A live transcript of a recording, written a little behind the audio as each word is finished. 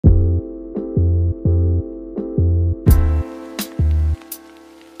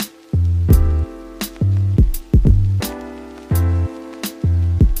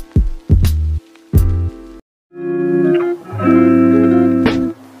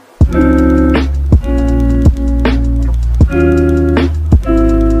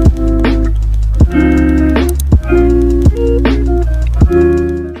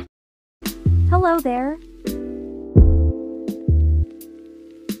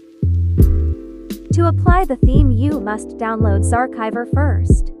To apply the theme, you must download zarchiver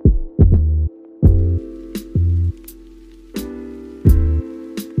first.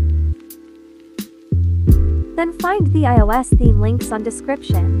 Then find the iOS theme links on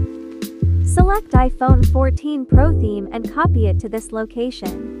description. Select iPhone 14 Pro theme and copy it to this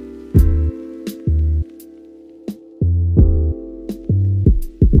location.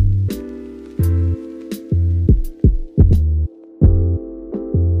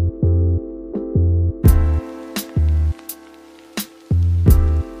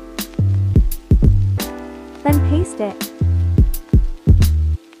 Then paste it.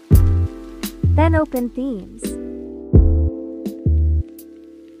 Then open Themes.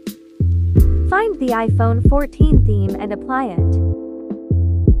 Find the iPhone 14 theme and apply it.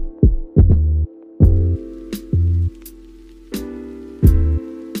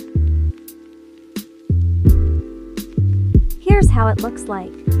 Here's how it looks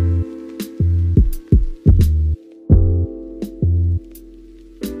like.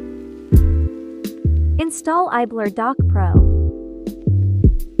 Install IBlurDock Pro.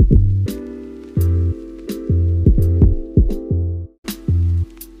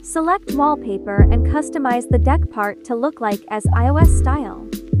 Select wallpaper and customize the deck part to look like as iOS style.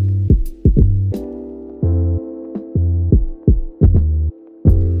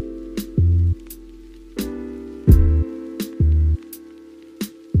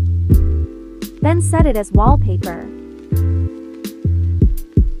 Then set it as wallpaper.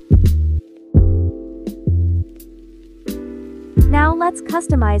 Now let's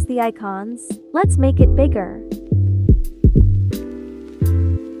customize the icons. Let's make it bigger.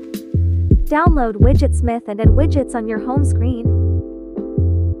 Download Widgetsmith and add widgets on your home screen.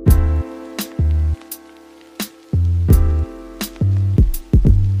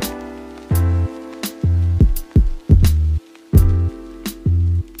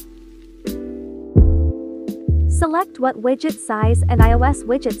 Select what widget size and iOS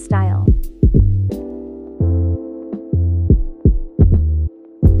widget style.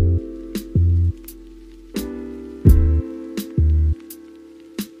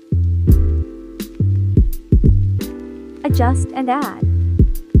 Adjust and add.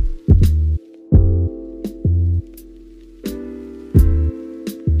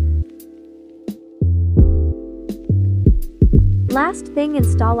 Last thing,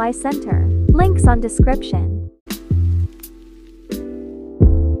 install iCenter. Links on description.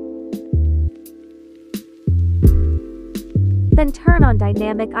 Then turn on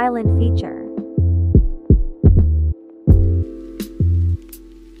Dynamic Island feature.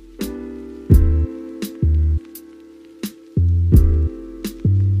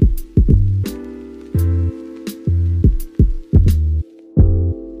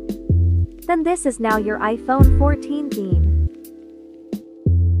 Then this is now your iPhone 14 theme.